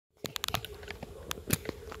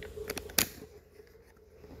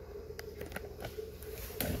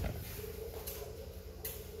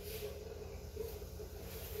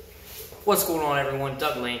What's going on, everyone?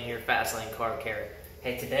 Doug Lane here, Fast Lane Car Care.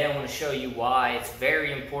 Hey, today I want to show you why it's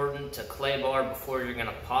very important to clay bar before you're going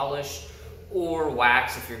to polish or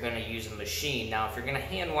wax if you're going to use a machine. Now, if you're going to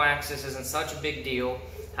hand wax, this isn't such a big deal.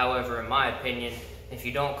 However, in my opinion, if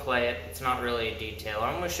you don't clay it, it's not really a detail.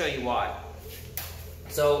 I'm going to show you why.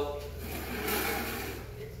 So,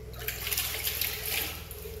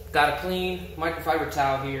 got a clean microfiber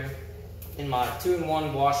towel here in my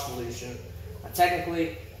 2-in-1 wash solution. Now,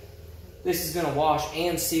 technically, this is going to wash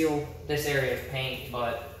and seal this area of paint,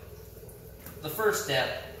 but the first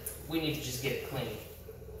step, we need to just get it clean.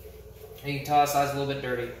 You can tell this side's a little bit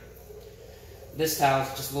dirty. This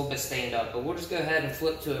towel's just a little bit stained up, but we'll just go ahead and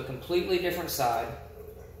flip to a completely different side.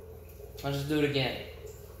 I'll just do it again.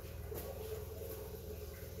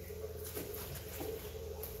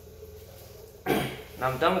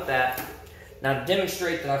 Now I'm done with that. Now to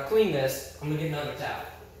demonstrate that I've cleaned this, I'm going to get another towel.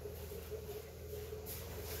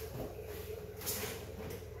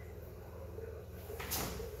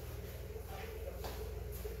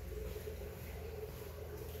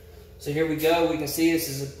 So here we go. We can see this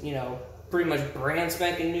is a, pretty much brand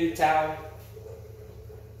spanking new towel.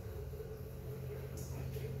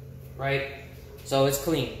 Right? So it's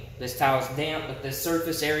clean. This towel is damp, but this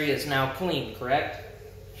surface area is now clean, correct?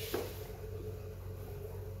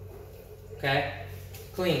 Okay?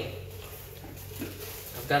 Clean.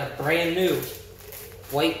 I've got a brand new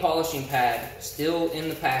white polishing pad still in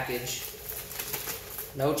the package.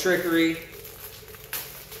 No trickery.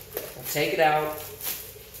 I'll take it out.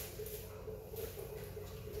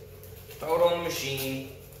 Throw it on the machine.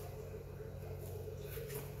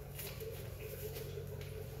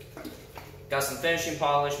 Got some finishing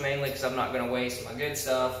polish, mainly because I'm not going to waste my good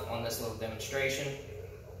stuff on this little demonstration.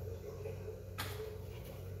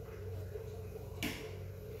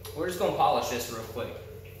 We're just going to polish this real quick.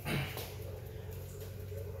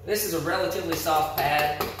 This is a relatively soft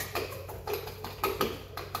pad,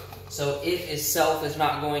 so it itself is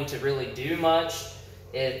not going to really do much.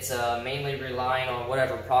 It's mainly relying on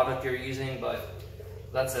whatever product you're using, but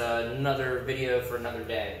that's another video for another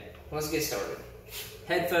day. Let's get started.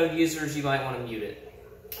 Headphone users, you might want to mute it.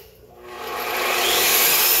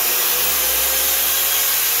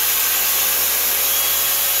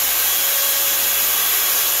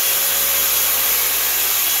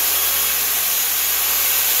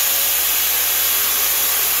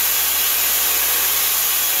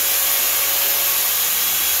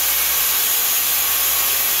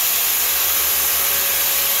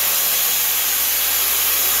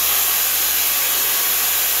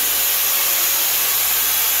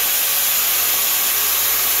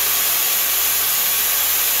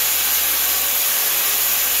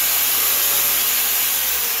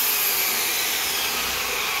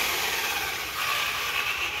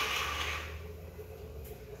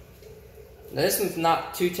 Now this one's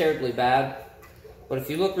not too terribly bad, but if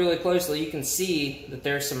you look really closely, you can see that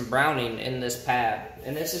there's some browning in this pad.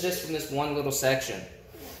 And this is just from this one little section.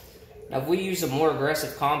 Now if we use a more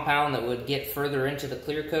aggressive compound that would get further into the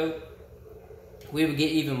clear coat, we would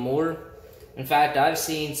get even more. In fact, I've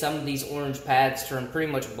seen some of these orange pads turn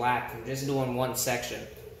pretty much black from just doing one section.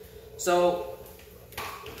 So,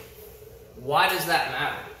 why does that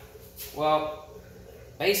matter? Well,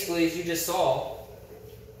 basically, as you just saw,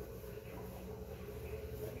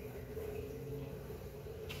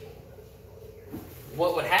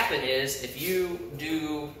 what would happen is if you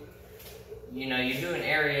do, you do an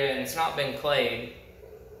area and it's not been clayed,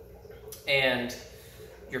 and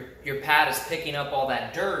your pad is picking up all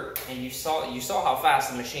that dirt, and you saw how fast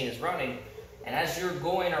the machine is running, and as you're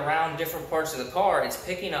going around different parts of the car, it's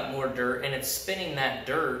picking up more dirt and it's spinning that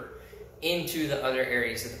dirt into the other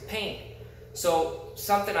areas of the paint. So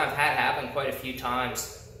something I've had happen quite a few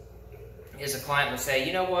times is a client will say,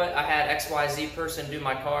 you know what, I had XYZ person do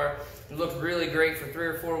my car. It looked really great for 3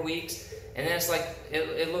 or 4 weeks, and then it's like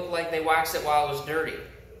it looked like they waxed it while it was dirty,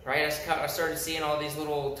 right? I started seeing all these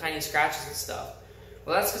little tiny scratches and stuff.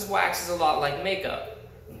 Well, that's because wax is a lot like makeup.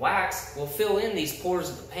 Wax will fill in these pores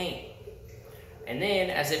of the paint, and then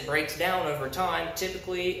as it breaks down over time,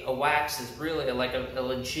 typically a wax is really like a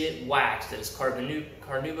legit wax that is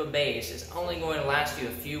carnauba based is only going to last you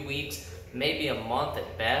a few weeks, maybe a month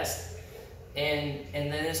at best, and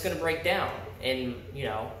then it's going to break down, and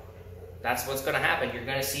that's what's going to happen. You're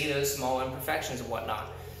going to see those small imperfections and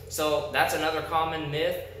whatnot. So that's another common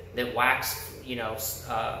myth, that wax,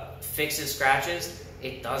 fixes scratches.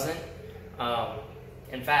 It doesn't.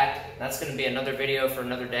 In fact, that's going to be another video for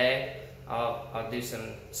another day. I'll do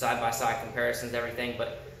some side-by-side comparisons, everything.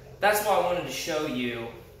 But that's why I wanted to show you,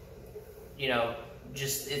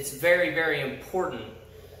 just it's very, very important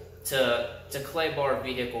to clay bar a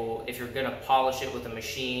vehicle if you're going to polish it with a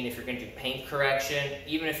machine, if you're going to do paint correction,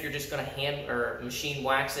 even if you're just going to hand or machine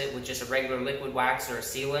wax it with just a regular liquid wax or a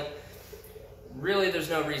sealant, really there's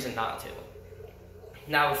no reason not to.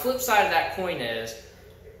 Now the flip side of that coin is,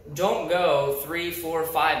 don't go 3, 4,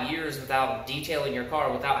 5 years without detailing your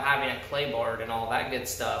car, without having it clay barred and all that good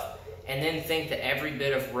stuff, and then think that every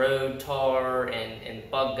bit of road tar and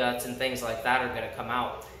bug guts and things like that are going to come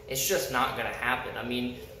out. It's just not going to happen. I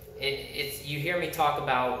mean, you hear me talk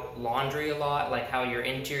about laundry a lot, like how your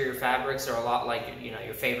interior fabrics are a lot like, you know,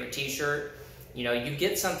 your favorite t-shirt. You know, you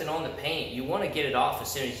get something on the paint, you want to get it off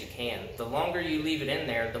as soon as you can. The longer you leave it in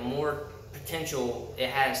there, the more potential it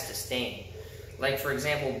has to stain. Like, for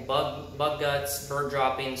example, bug guts, bird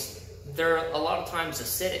droppings, they're a lot of times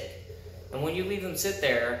acidic. And when you leave them sit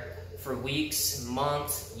there for weeks,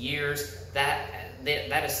 months, years, that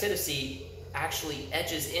acidity actually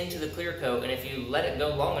etches into the clear coat, and if you let it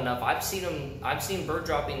go long enough, I've seen bird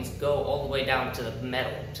droppings go all the way down to the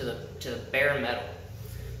metal, to the bare metal.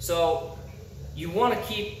 So you want to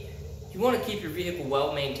keep your vehicle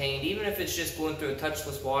well maintained, even if it's just going through a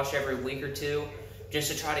touchless wash every week or two, just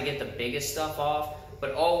to try to get the biggest stuff off.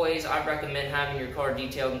 But always, I recommend having your car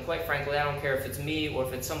detailed, and quite frankly, I don't care if it's me or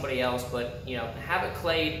if it's somebody else, but you know, have it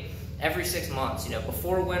clayed every 6 months. You know,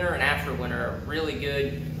 before winter and after winter are really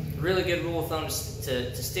good rule of thumb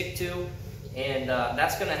to stick to, and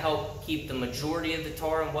that's going to help keep the majority of the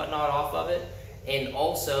tar and whatnot off of it. And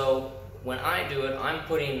also, when I do it, I'm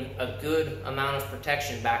putting a good amount of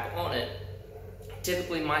protection back on it.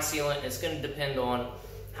 Typically, my sealant is going to depend on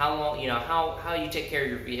how long, you know, how you take care of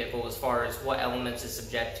your vehicle as far as what elements it's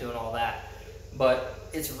subject to and all that. But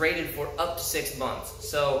it's rated for up to 6 months.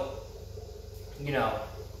 So, you know,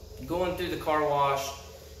 going through the car wash,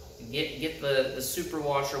 get the super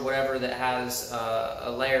wash or whatever that has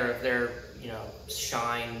a layer of their, you know,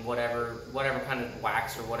 shine, whatever kind of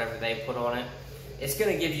wax or whatever they put on it. It's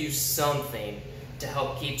going to give you something to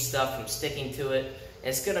help keep stuff from sticking to it.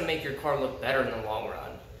 It's going to make your car look better in the long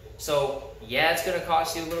run. So yeah, it's going to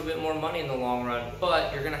cost you a little bit more money in the long run,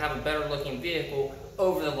 but you're going to have a better looking vehicle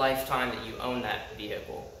over the lifetime that you own that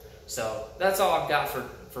vehicle. So that's all I've got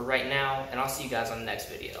for right now, and I'll see you guys on the next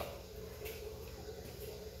video.